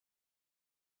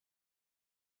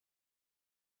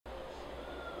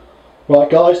Right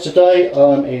guys, today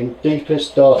I'm in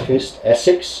deepest, darkest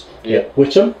Essex,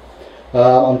 Whittam.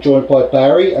 I'm joined by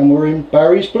Barry and we're in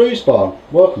Barry's Blues Barn.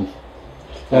 Welcome.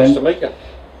 Nice to meet you.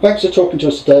 Thanks for talking to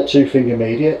us today at Two Finger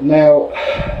Media. Now,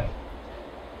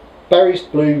 Barry's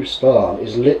Blues Barn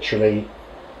is literally,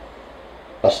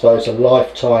 I suppose, a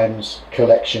lifetime's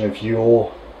collection of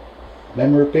your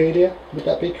memorabilia. Would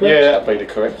that be correct? Yeah, that'd be the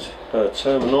correct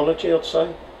terminology, I'd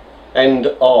say.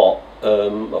 And art.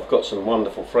 I've got some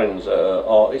wonderful friends that are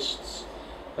artists,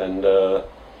 and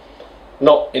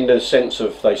not in the sense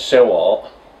of they sell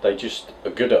art, they just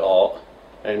are good at art,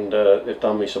 and they've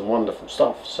done me some wonderful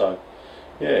stuff. So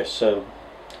yeah, it's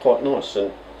quite nice.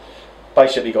 And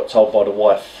basically got told by the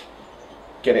wife,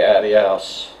 get it out of the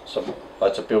house, so I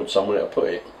had to build somewhere to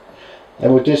put it.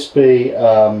 And would this be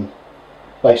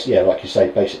basically, yeah, like you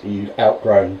say, basically you've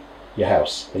outgrown your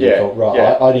house and you thought, right,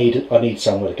 yeah. I need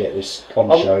somewhere to get this on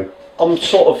the show. I'm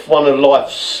sort of one of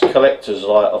life's collectors.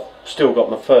 Like, I've still got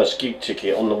my first gig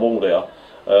ticket on the wall there,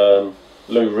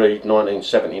 Lou Reed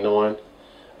 1979.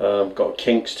 Got a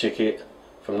Kinks ticket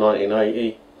from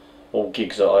 1980, all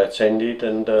gigs that I attended,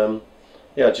 and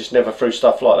yeah, I just never threw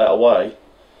stuff like that away,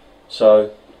 so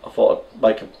I thought I'd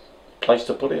make a place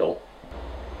to put it all.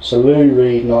 So Lou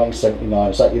Reed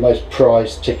 1979, is that your most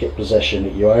prized ticket possession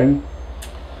that you own?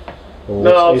 Or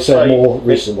no, is there more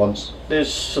recent ones?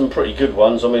 There's some pretty good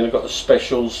ones. I mean, I've got the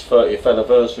Specials 30th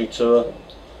anniversary tour,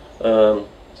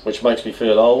 which makes me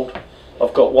feel old.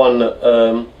 I've got one that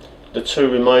the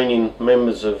two remaining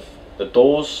members of the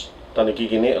Doors done a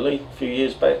gig in Italy a few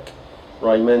years back,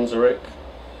 Ray Manzarek,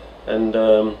 and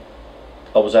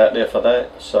I was out there for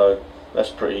that, so that's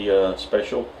pretty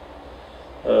special.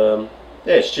 Yeah,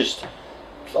 it's just,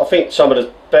 I think some of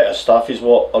the better stuff is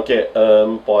what I get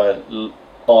by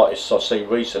artists I see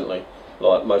recently,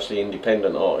 like mostly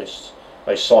independent artists.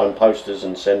 They sign posters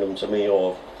and send them to me,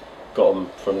 or I've got them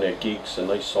from their gigs and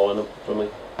they sign them for me.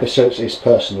 So it's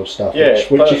personal stuff, yeah,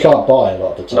 which you can't buy a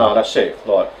lot of the time. No, that's it.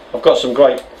 Like, I've got some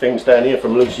great things down here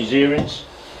from Lucy's Earrings,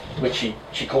 which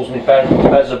she calls me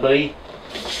Bazza B,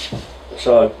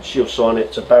 so she'll sign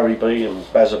it to Barry B and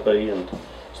Bazza B and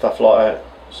stuff like that.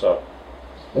 So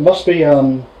it must be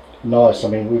nice. I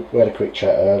mean, we had a quick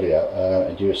chat earlier,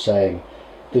 and you were saying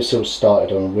this all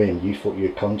started on a whim. You thought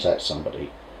you'd contact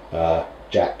somebody,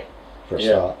 Jack, for a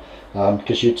start,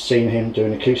 because you'd seen him do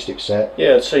an acoustic set.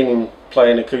 Yeah, I'd seen him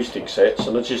playing acoustic sets,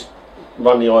 and I just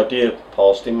run the idea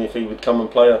past him if he would come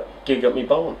and play a gig at my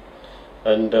barn,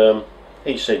 and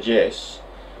he said yes,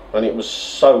 and it was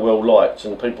so well liked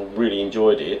and people really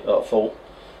enjoyed it that I thought,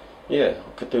 yeah,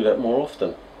 I could do that more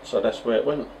often. So that's where it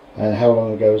went. And how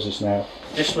long ago was this now?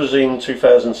 This was in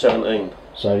 2017.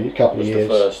 So a couple of years.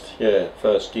 The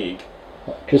first gig.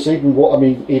 Because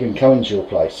even coming to your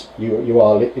place,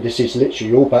 this is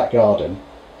literally your back garden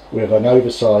with an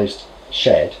oversized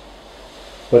shed,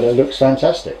 but it looks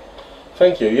fantastic.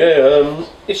 Thank you. Yeah,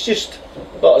 it's just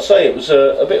like I say, it was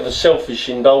a bit of a selfish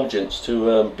indulgence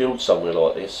to build somewhere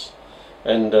like this,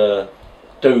 and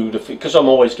because I'm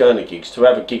always going to gigs. To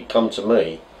have a gig come to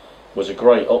me was a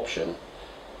great option.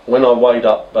 When I weighed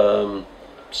up,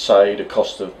 say, the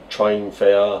cost of train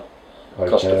fare, Hotels,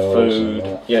 cost of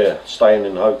food, yeah, staying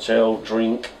in a hotel,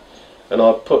 drink, and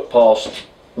I put past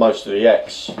most of the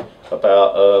acts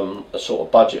about a sort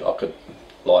of budget I could,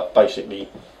 like, basically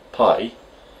pay,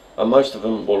 and most of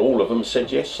them, well, all of them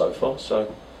said yes so far,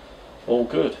 so all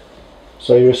good.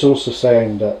 So you were also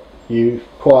saying that you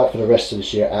quiet for the rest of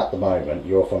this year at the moment.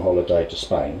 You're off on holiday to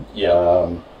Spain.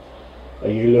 Yeah. Are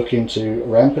you looking to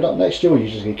ramp it up next year, or are you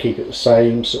just going to keep it the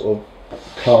same, sort of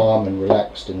calm and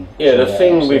relaxed? And yeah, the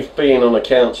thing with being on a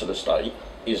council estate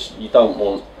is you don't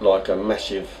want like a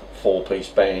massive four-piece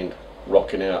band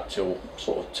rocking out till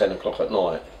sort of 10 o'clock at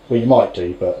night. Well, you might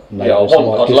do, but yeah,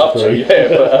 I'd love to, yeah,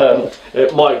 but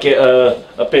it might get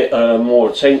a bit more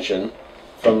attention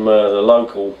from the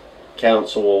local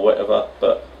council or whatever.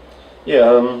 But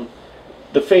yeah,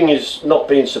 the thing is, not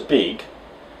being so big,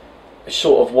 I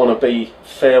sort of want to be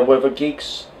fair weather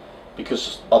gigs,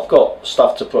 because I've got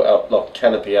stuff to put out, like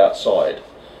canopy outside,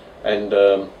 and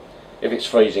if it's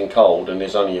freezing cold and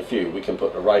there's only a few, we can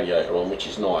put the radiator on, which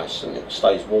is nice, and it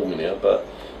stays warm in here. But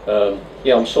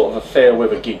yeah, I'm sort of a fair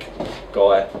weather gig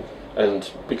guy, and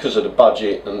because of the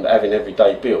budget and having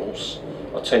everyday bills,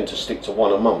 I tend to stick to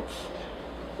one a month.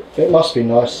 It must be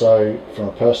nice, though, from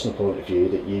a personal point of view,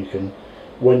 that you can,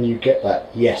 when you get that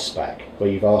yes back,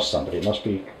 where you've asked somebody, it must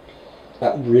be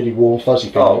that really warm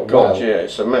fuzzy feeling. Oh God, yeah,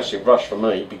 it's a massive rush for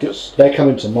me, because they're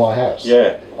coming to my house.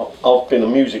 Yeah, I've been a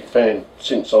music fan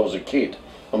since I was a kid.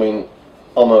 I mean,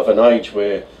 I'm of an age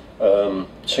where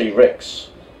T-Rex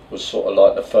was sort of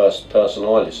like the first person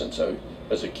I listened to,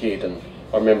 as a kid, and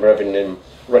I remember having them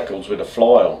records with a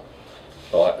fly on.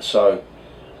 Like, so,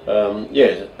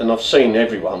 yeah, and I've seen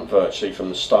everyone virtually, from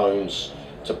the Stones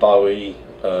to Bowie,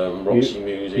 Roxy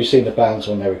Music. You've seen the bands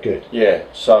when they were good. Yeah,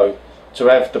 so to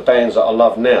have the bands that I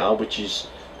love now, which is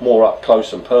more up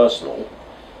close and personal,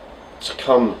 to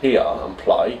come here and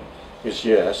play is,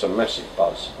 yeah, that's a massive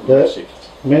buzz. Massive.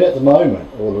 I mean, at the moment,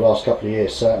 or the last couple of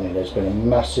years, certainly, there's been a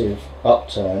massive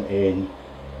upturn in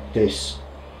this.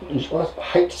 Well, I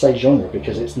hate to say genre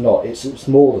because it's not. It's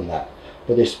more than that.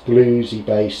 But this bluesy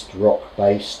based, rock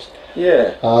based,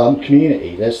 yeah,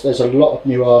 community. There's a lot of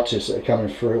new artists that are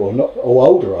coming through, or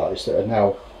older artists that are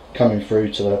now coming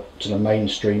through to the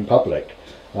mainstream public.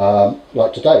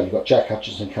 Like today, you've got Jack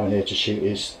Hutchinson coming here to shoot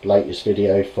his latest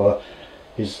video for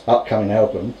his upcoming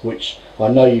album, which I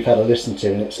know you've had a listen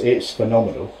to, and it's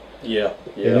phenomenal. Yeah,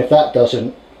 yeah. And if that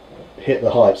doesn't hit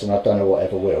the heights, then I don't know what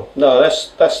ever will. No,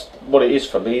 that's what it is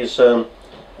for me. Is at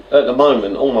the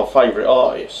moment, all my favourite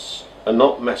artists are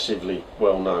not massively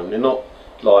well known. They're not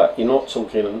like, you're not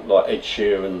talking like Ed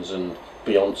Sheeran's and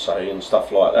Beyonce and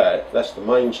stuff like that. That's the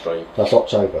mainstream. That's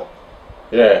October.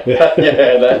 Yeah,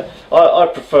 yeah. I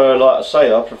prefer, like I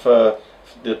say, I prefer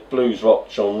the blues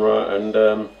rock genre,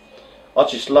 and I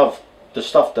just love the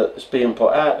stuff that's being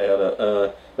put out there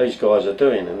that these guys are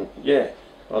doing, and yeah,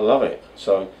 I love it.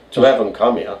 So to have them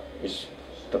come here is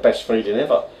the best feeling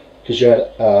ever. Because you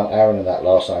had Aaron and that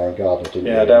last Aaron Gardner, didn't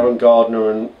you? Yeah, Aaron Gardner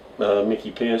and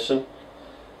Mickey Pearson,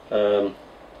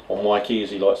 or Mikey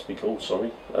as he likes to be called,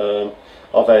 sorry.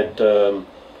 I've had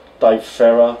Dave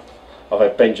Ferrer, I've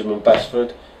had Benjamin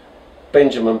Basford.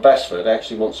 Benjamin Basford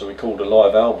actually wants to record a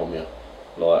live album here,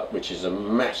 like, which is a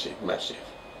massive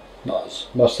buzz.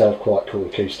 Must have quite cool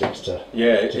acoustics to.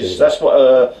 Yeah, that's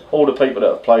what all the people that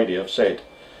have played here have said.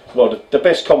 Well, the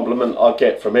best compliment I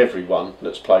get from everyone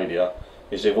that's played here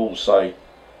is they've all say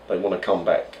they want to come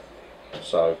back.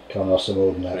 So can't ask them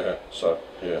more than that. Yeah. So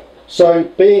yeah. So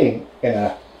being in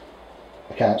a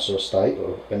council estate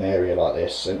or an area like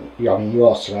this, and I mean you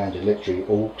are surrounded literally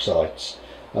all sides.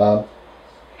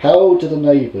 How do the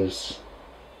neighbours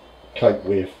cope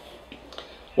with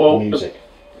music?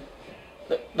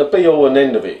 The be all and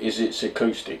end of it is it's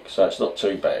acoustic, so it's not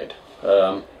too bad.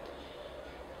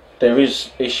 There is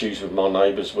issues with my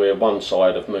neighbours where one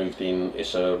side have moved in,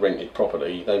 it's a rented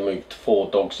property, they moved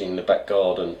 4 dogs in the back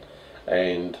garden,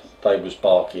 and they was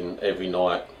barking every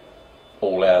night,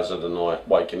 all hours of the night,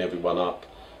 waking everyone up.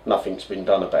 Nothing's been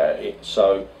done about it,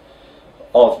 so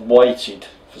I've waited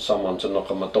for someone to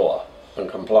knock on my door and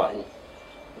complain.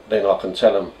 Then I can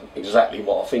tell them exactly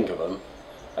what I think of them,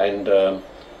 and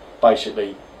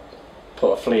basically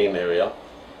put a flea in their ear.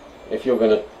 If you're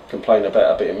going to complain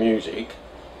about a bit of music,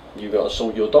 you've got to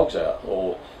sort your dogs out.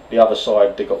 Or the other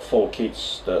side, they've got 4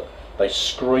 kids that they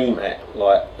scream at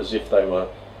like as if they were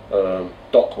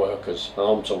dock workers, and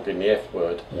I'm talking the F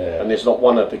word. Yeah. And there's not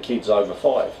one of the kids over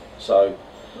 5. So,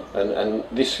 and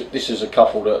this is a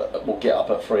couple that will get up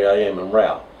at 3 AM and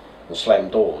row and slam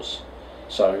doors.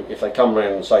 So if they come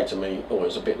round and say to me, "Oh, it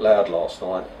was a bit loud last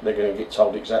night," they're going to get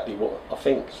told exactly what I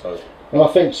think. So. Well,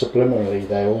 I think subliminally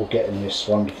they're all getting this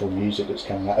wonderful music that's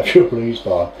coming out of your blues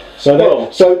bar. So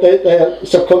they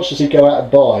subconsciously go out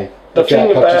and buy the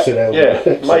thing about, yeah,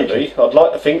 exactly. Maybe. I'd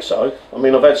like to think so. I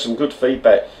mean, I've had some good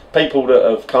feedback. People that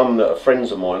have come, that are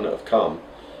friends of mine that have come,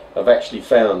 have actually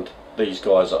found these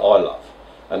guys that I love,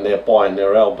 and they're buying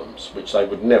their albums, which they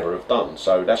would never have done.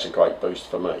 So that's a great boost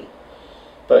for me.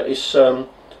 But it's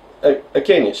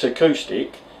again, it's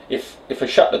acoustic. If I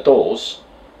shut the doors,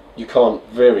 you can't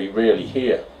very rarely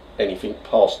hear anything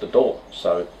past the door.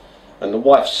 So, and the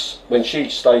wife's, when she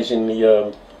stays in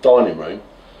the dining room,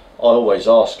 I always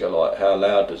ask her, like, how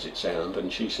loud does it sound,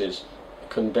 and she says I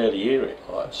couldn't barely hear it.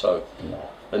 Like, so, no.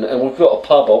 And we've got a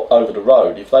pub over the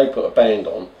road. If they put a band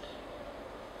on,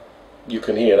 you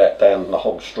can hear that down the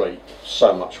whole street.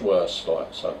 So much worse, like,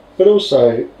 so. But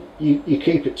also, you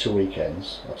keep it to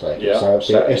weekends, I take it. Yeah, So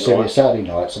it's Saturday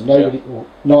nights, and nobody,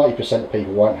 90% of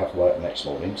people won't have work next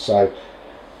morning. So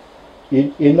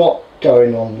you're not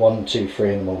going on 1, 2,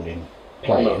 3 in the morning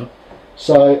playing. No.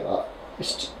 So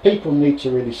people need to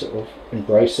really sort of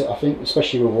embrace it. I think,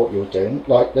 especially with what you're doing.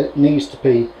 Like, there needs to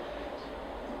be.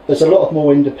 There's a lot of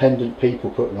more independent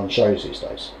people putting on shows these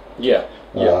days. Yeah.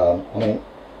 Yeah. I mean,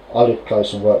 I live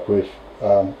close and work with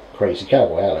Crazy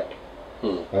Cowboy Alec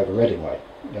over Reading Way.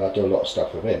 You know, I do a lot of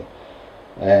stuff with him,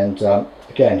 and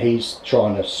again, he's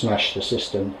trying to smash the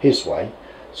system his way,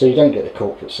 so you don't get the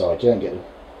corporate side, you don't get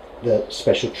the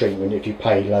special treatment if you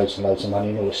pay loads and loads of money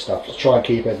and all this stuff. Just try and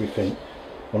keep everything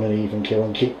on an even keel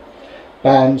and keep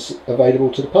bands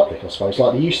available to the public, I suppose,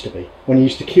 like they used to be. When you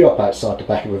used to queue up outside the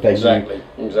back of a venue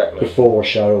before a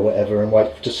show or whatever and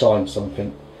wait to sign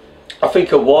something. I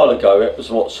think a while ago it was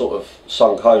what sort of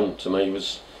sunk home to me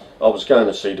was I was going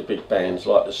to see the big bands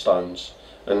like the Stones,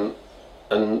 and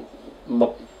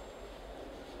my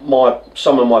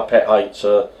some of my pet hates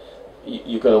are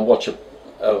you're going to watch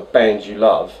a band you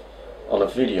love on a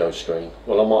video screen.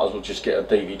 Well, I might as well just get a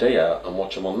DVD out and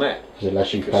watch them on that. Because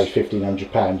unless you pay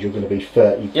 £1,500, you're going to be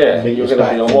 30 yeah, you're metres going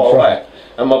to be back a from while front. back.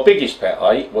 And my biggest pet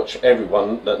hate, which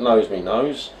everyone that knows me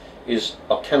knows, is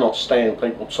I cannot stand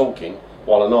people talking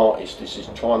while an artist is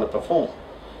trying to perform.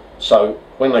 So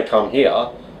when they come here,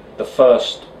 the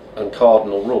first and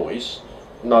cardinal rule is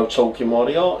no talking while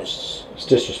the artists. It's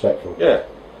disrespectful. Yeah.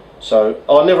 So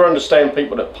I never understand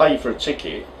people that pay for a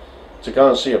ticket to go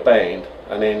and see a band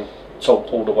and then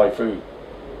talk all the way through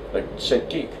the said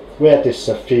gig. We had this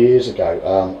a few years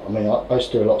ago. I mean, I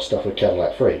used to do a lot of stuff with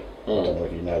Cadillac Free. I don't know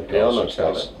if you know the guys. Yeah, I know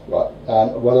Cadillac.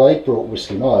 Right. Well, they brought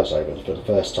Whiskey Myers over for the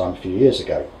first time a few years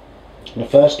ago. And the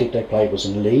first gig they played was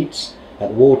in Leeds at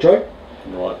the Wardrobe.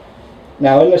 Right.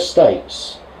 Now, in the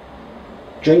States,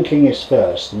 drinking is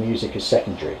first, music is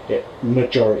secondary.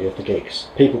 Majority of the gigs,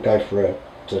 people go for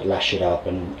to lash it up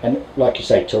and like you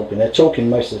say, talking. They're talking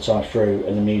most of the time through,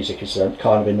 and the music is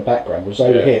kind of in the background. Whereas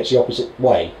over here, it's the opposite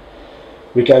way.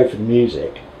 We go for the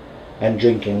music, and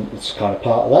drinking is kind of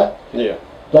part of that. Yeah.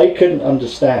 They couldn't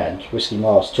understand, Whiskey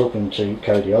Myers talking to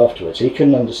Cody afterwards, he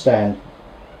couldn't understand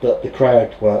that the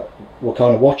crowd were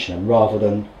kind of watching them rather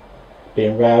than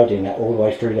being rowdy and that all the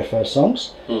way through their first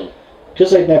songs.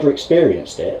 Because they'd never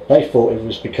experienced it, they thought it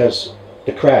was because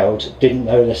the crowd didn't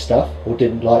know their stuff or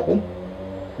didn't like them.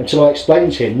 Until I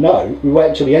explained to him, no, we wait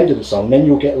until the end of the song, then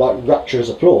you'll get like rapturous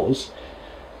applause,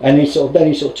 and he sort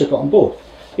of took it on board.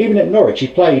 Even at Norwich, he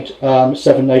played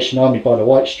Seven Nation Army by the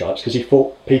White Stripes because he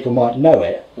thought people might know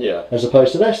it, as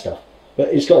opposed to their stuff.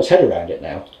 But he's got his head around it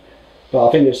now. But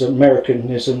I think it's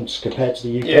Americanisms compared to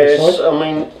the UK side. I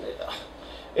mean,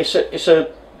 it's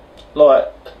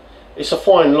a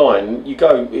fine line. You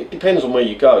go. It depends on where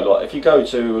you go. Like if you go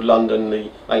to London,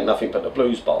 the Ain't Nothing But the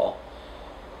Blues Bar,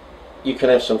 you can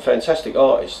have some fantastic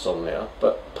artists on there.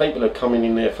 But people are coming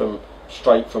in there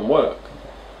straight from work,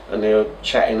 and they're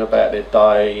chatting about their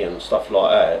day and stuff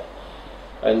like that.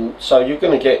 And so you're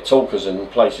going to get talkers in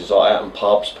places like that, and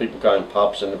pubs. People go in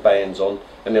pubs and the band's on,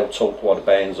 and they'll talk while the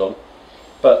band's on.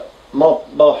 But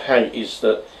my hate is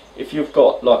that if you've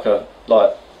got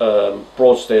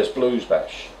Broadstairs Blues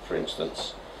Bash, for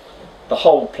instance, the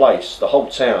whole place, the whole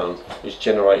town is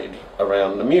generated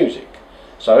around the music.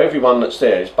 So everyone that's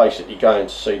there is basically going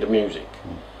to see the music,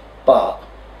 but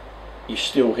you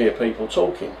still hear people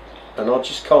talking, and I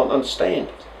just can't understand.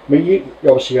 I mean,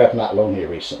 obviously you had Matt Long here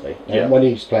recently, and when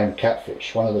he's playing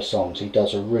Catfish, one of the songs he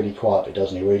does a really quietly,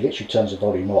 doesn't he? Where he literally turns the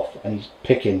volume off and he's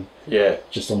picking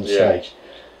just on the stage.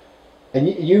 And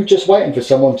you just waiting for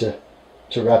someone to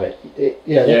rab it. They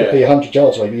could be 100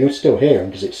 yards away, but you'd still hear him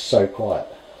because it's so quiet.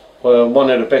 Well, one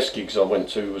of the best gigs I went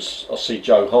to was I see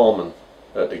Joe Harmon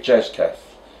at the Jazz Cafe,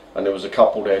 and there was a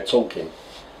couple there talking,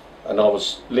 and I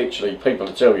was literally, people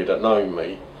to tell you that know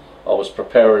me, I was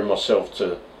preparing myself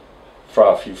to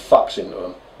throw a few fucks into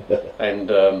them,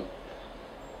 and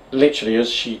literally as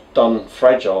she done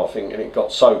Fragile, I think, and it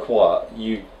got so quiet,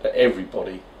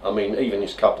 everybody, I mean even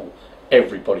this couple,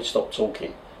 everybody stopped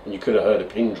talking, and you could have heard a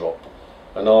pin drop,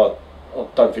 and I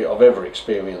don't think I've ever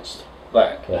experienced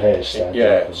that. The hair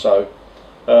stand. So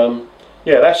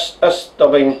that's. I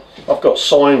mean, I've got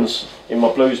signs in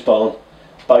my blues barn.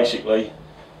 Basically,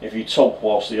 if you talk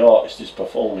whilst the artist is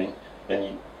performing,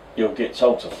 then you'll get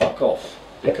told to fuck off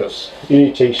because you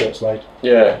need t-shirts made.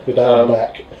 Yeah. With that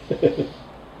back.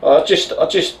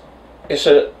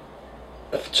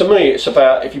 To me, it's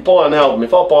about if you buy an album.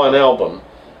 If I buy an album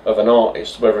of an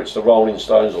artist, whether it's the Rolling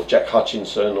Stones or Jack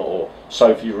Hutchinson or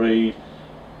Sophie Reed,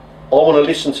 I want to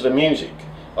listen to the music.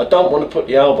 I don't want to put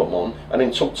the album on and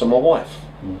then talk to my wife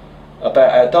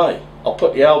about our day. I'll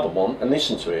put the album on and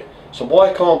listen to it. So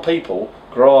why can't people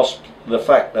grasp the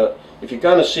fact that if you're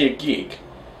going to see a gig,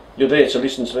 you're there to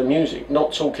listen to the music,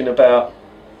 not talking about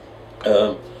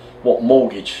what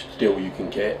mortgage deal you can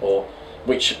get, or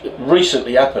which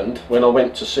recently happened when I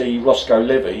went to see Roscoe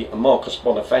Levy and Marcus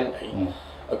Bonafanti.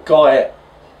 A guy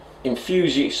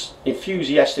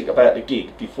enthusiastic about the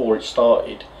gig before it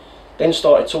started, then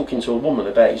started talking to a woman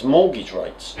about his mortgage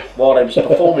rates while they was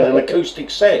performing an acoustic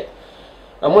set.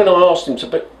 And when I asked him to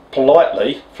be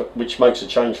politely, which makes a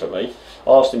change for me, I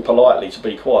asked him politely to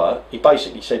be quiet, he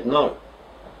basically said, no,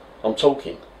 I'm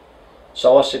talking.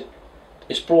 So I said,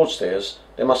 it's Broadstairs,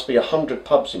 there must be 100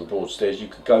 pubs in Broadstairs you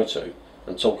could go to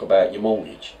and talk about your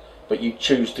mortgage. but you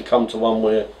choose to come to one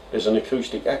where there's an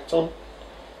acoustic act on.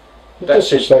 That's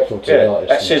disrespectful to the artist.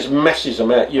 That says masses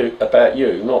about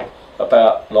you, not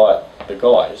about like the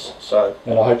guys. So.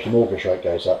 And I hope your mortgage rate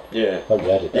goes up. Yeah. Hope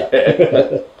you added that.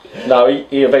 Yeah. No,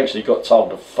 he eventually got told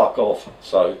to fuck off.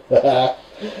 So.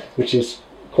 Which is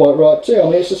quite right too. I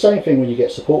mean, it's the same thing when you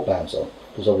get support bands on,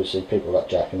 because obviously people like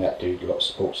Jack and that do a lot of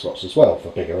support slots as well for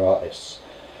bigger artists.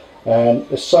 And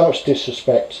there's so much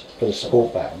disrespect for the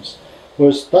support bands,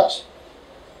 whereas that's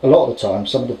a lot of the time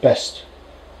some of the best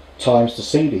times to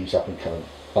see these up and coming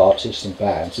artists and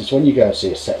bands is when you go and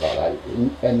see a set like that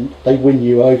and they win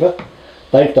you over.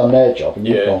 They've done their job and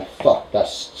you've gone, fuck,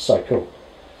 that's so cool.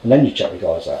 And then you check the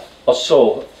guys out. I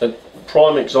saw a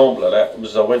prime example of that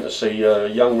was I went to see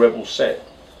Young Rebel set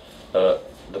the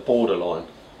Borderline,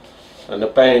 and the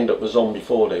band that was on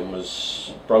before them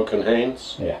was Broken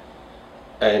Hands. Yeah.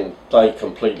 And they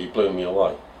completely blew me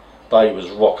away. They was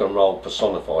rock and roll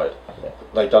personified. Yeah.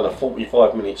 They done a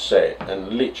 45-minute set and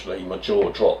literally my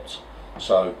jaw dropped.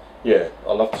 So yeah,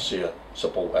 I love to see a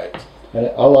support act. And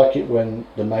I like it when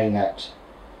the main act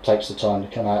takes the time to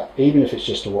come out, even if it's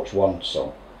just to watch one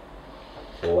song.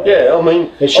 Yeah, I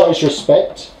mean, it shows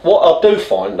respect. What I do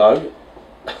find though,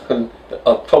 and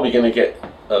I'm probably going to get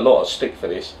a lot of stick for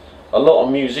this, a lot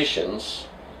of musicians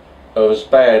are as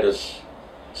bad as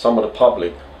some of the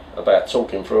public about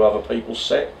talking through other people's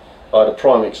set. I had a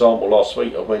prime example last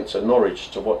week. I went to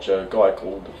Norwich to watch a guy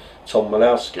called Tom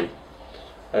Malowski,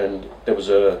 and there was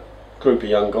a group of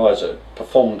young guys that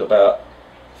performed about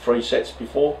 3 sets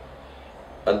before,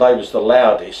 and they was the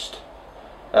loudest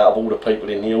out of all the people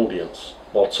in the audience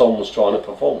while Tom was trying to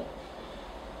perform.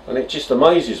 And it just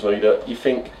amazes me that you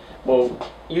think, well,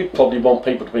 you'd probably want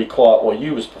people to be quiet while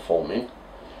you was performing,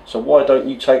 so why don't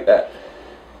you take that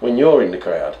when you're in the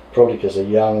crowd? Probably because they're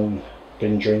young,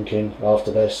 been drinking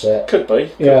after their set. Could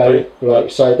be. Yeah, like you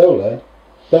say, they'll learn.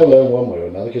 They'll learn one way or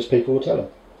another because people will tell them.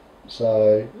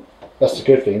 So that's the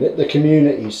good thing. The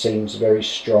community seems very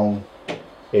strong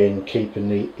in keeping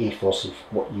the ethos of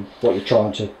what you're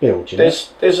trying to build. You know?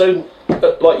 There's a,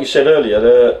 like you said earlier,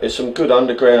 there's some good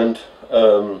underground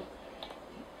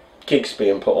gigs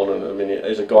being put on in a minute.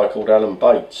 There's a guy called Alan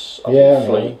Bates up in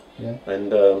Fleet,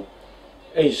 and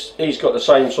he's got the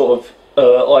same sort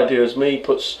of idea as me. He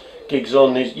puts gigs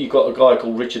on. You've got a guy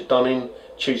called Richard Dunning,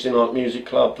 Tuesday Night Music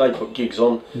Club. They put gigs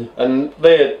on, and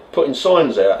they're putting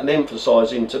signs out and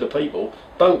emphasising to the people: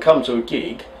 don't come to a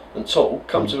gig and talk.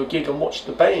 Come to a gig and watch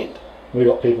the band. We've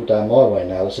got people down my way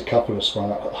now. There's a couple of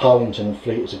sprung up. Harlington and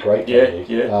Fleet is a great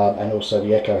venue. And also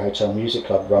the Echo Hotel Music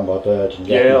Club run by Verge. And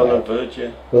I know Verge.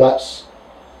 Yeah. Well, that's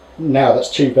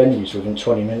 2 venues within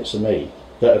 20 minutes of me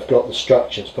that have got the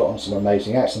structure to put on some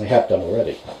amazing acts, and they have done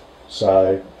already.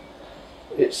 So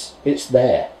it's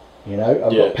there, you know.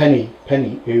 I've got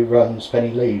Penny who runs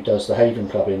Penny Lee, who does the Haven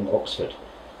Club in Oxford,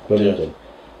 London.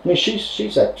 I mean,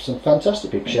 she's had some fantastic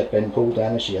people. She had Ben Paul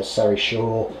down there, she has Sari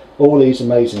Shaw, all these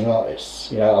amazing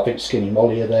artists. You know, I think Skinny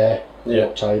Molly are there in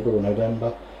October or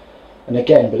November. And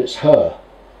again, but it's her,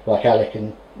 like Alec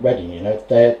and Redding, you know,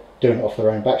 they're doing it off their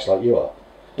own backs like you are.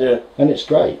 Yeah. And it's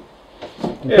great.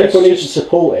 And people need to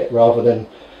support it rather than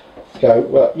go,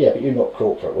 well, yeah, but you're not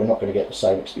corporate, we're not going to get the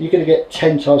same experience. You're going to get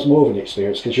 10 times more of an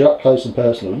experience because you're up close and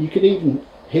personal. You could even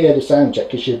hear the sound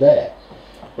check because you're there.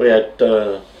 We had,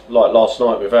 like last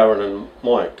night with Aaron and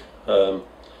Mike,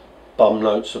 bum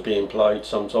notes are being played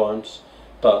sometimes,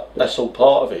 but that's all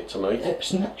part of it to me.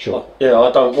 It's natural.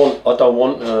 I don't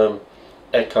want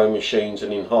echo machines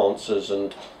and enhancers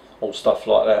and all stuff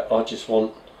like that.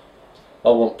 I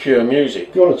want pure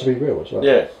music. You want it to be real as well.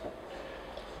 Yeah.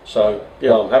 So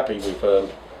I'm happy with.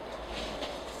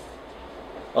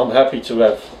 I'm happy to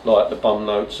have like the bum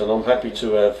notes, and I'm happy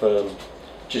to have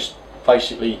just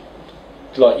basically,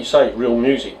 like you say, real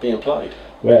music being played.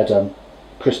 We had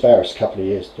Chris Barris a couple of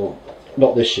years, well,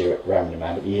 not this year at Rambling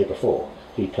Man, but the year before.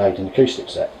 He played an acoustic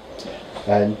set,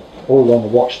 and all on the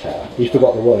Watchtower. He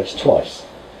forgot the words twice,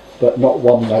 but not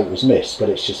one note was missed. But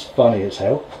it's just funny as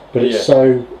hell. But it's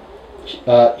so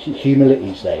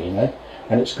humility's there, you know,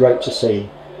 and it's great to see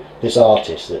this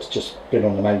artist that's just been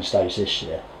on the main stage this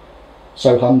year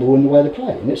so humble in the way they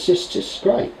play, and it's just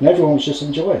great, and everyone's just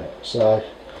enjoying it. So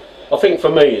I think for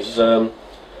me is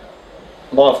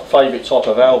my favourite type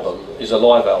of album is a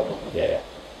live album. Yeah.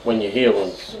 When you hear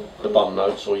the bum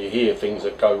notes, or you hear things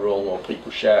that go wrong, or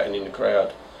people shouting in the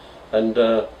crowd, and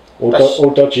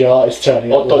or dodgy artists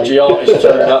turning up. Or dodgy artists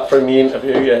turning up from the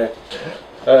interview,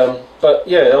 but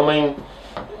yeah, I mean,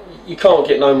 you can't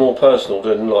get no more personal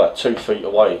than like 2 feet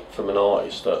away from an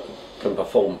artist that can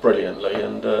perform brilliantly,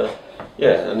 and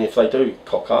and if they do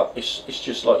cock up, it's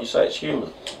just like you say, it's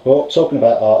human. Well, talking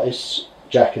about artists,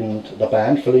 Jack and the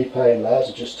band, Felipe and Laz,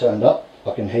 have just turned up.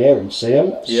 I can hear and see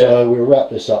them. Yeah. So we'll wrap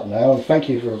this up now, and thank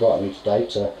you for inviting me today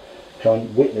to come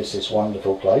and witness this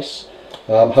wonderful place.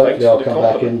 Hopefully I'll come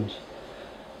back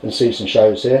and see some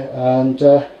shows here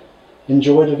and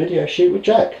enjoy the video shoot with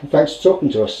Jack. Thanks for talking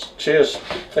to us. Cheers.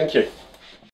 Thank you.